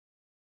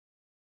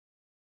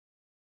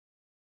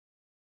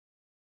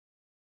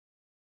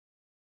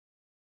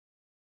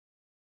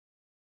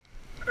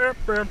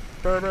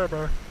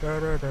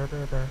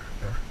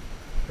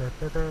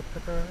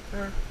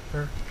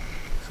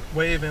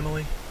Wave,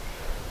 Emily.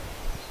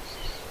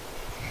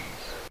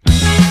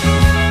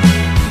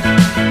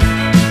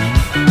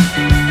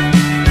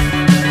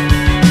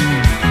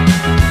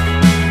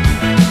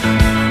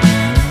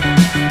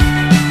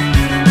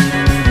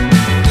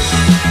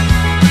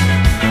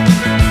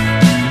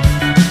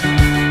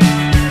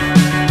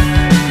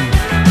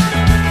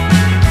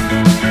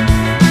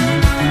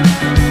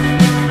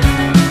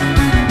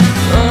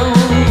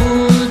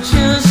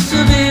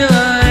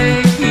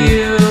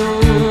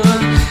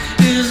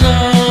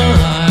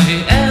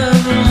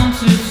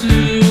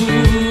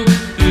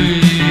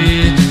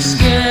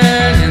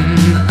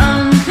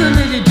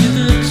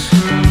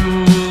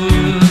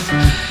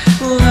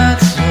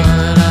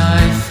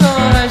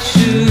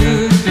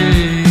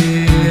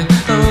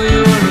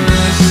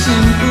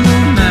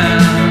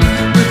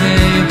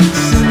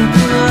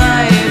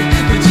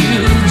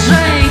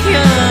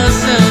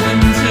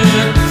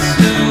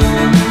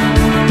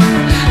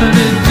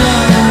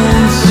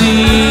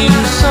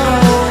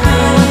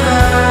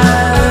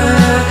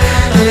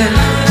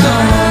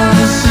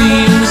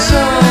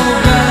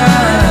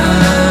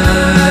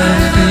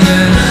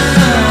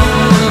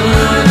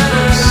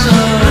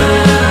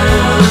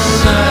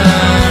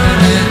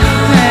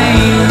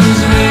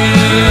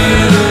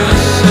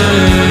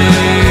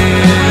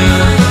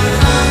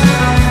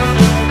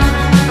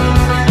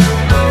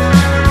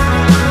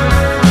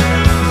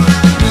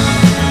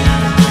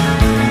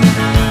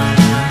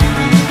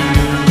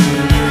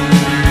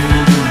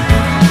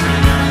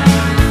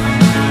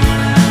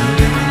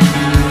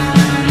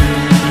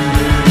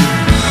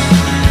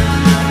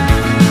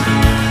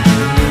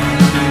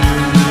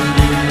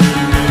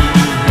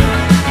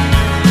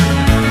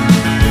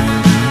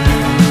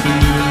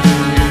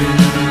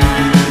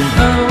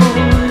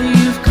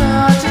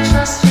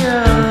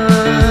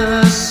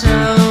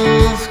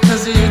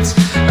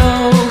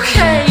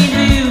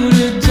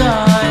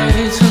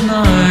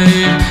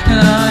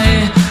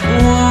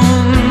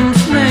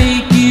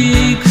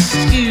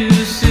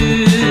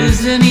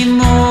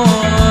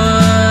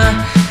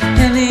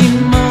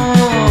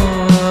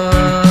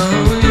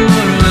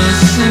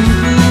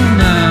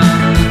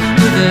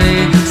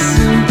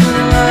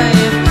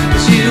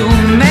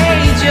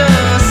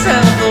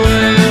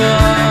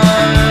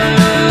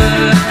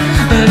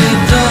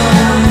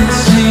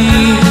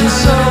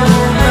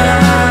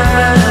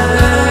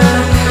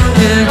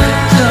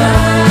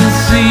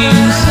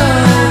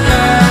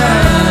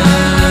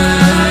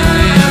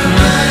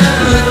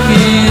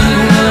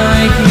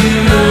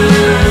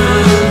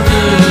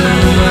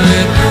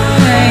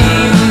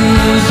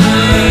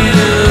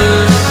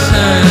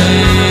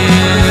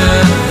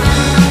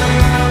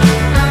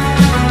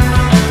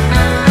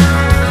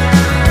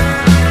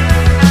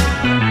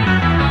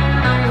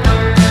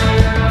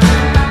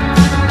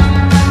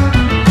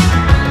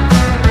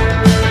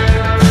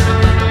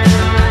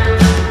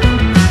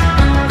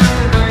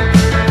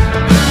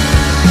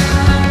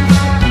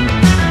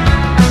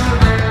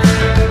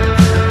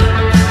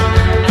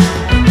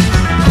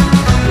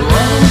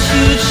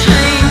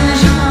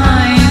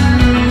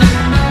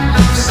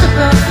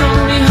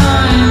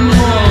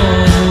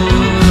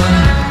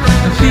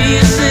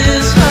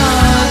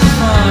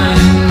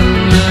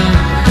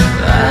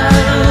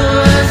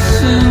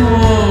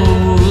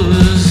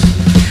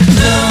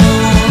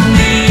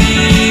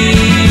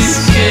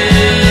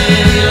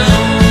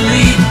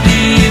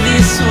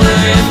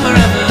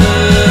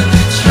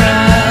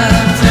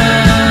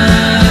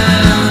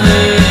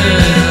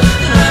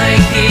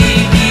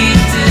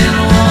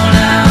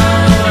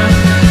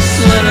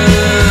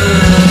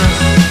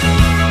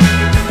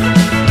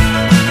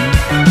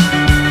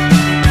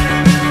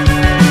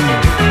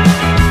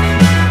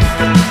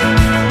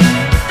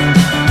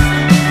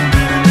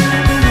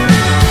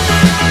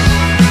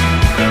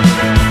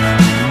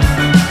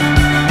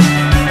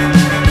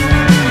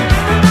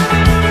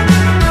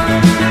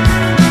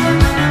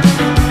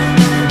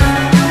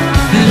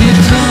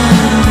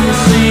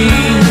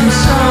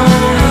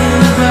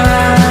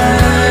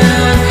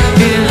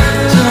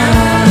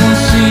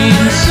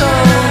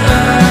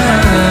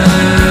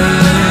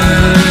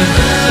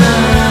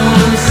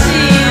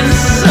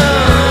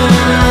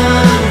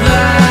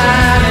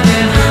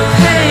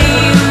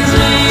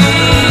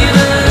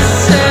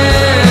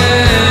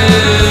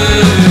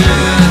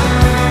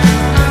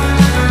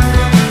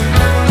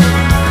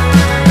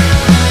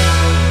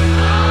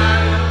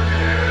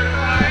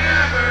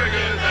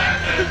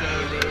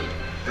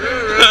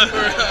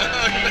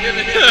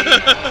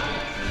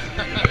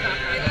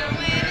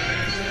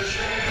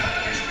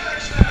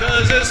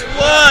 Cause it's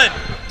 1,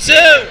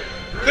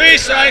 2, 3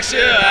 strikes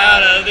you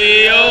out of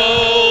the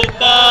old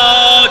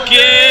ball game.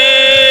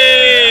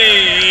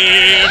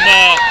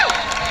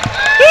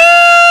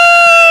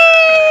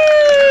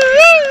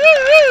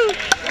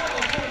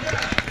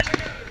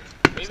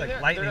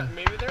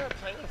 Maybe they're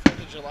playing on 4th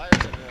of July or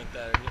something like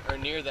that, or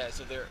near that.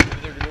 So they're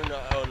doing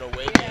an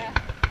away game.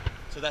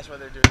 So that's why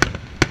they're doing it.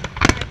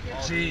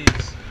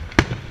 Jeez.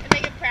 They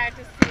can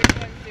practice to see which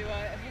ones do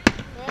what.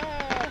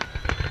 Whoa.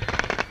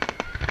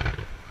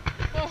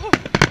 Whoa.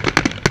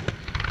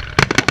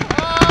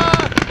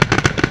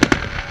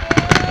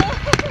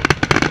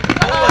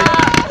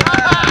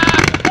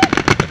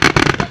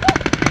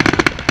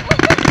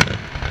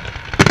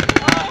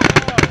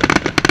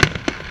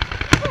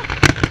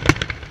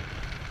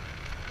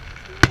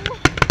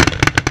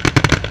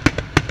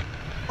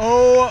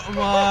 Oh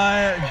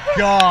my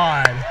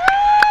God!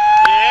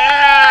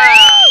 Yeah!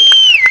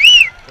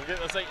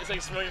 It's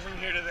like smoking from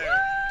here to there.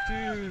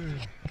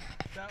 Dude,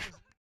 that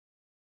was.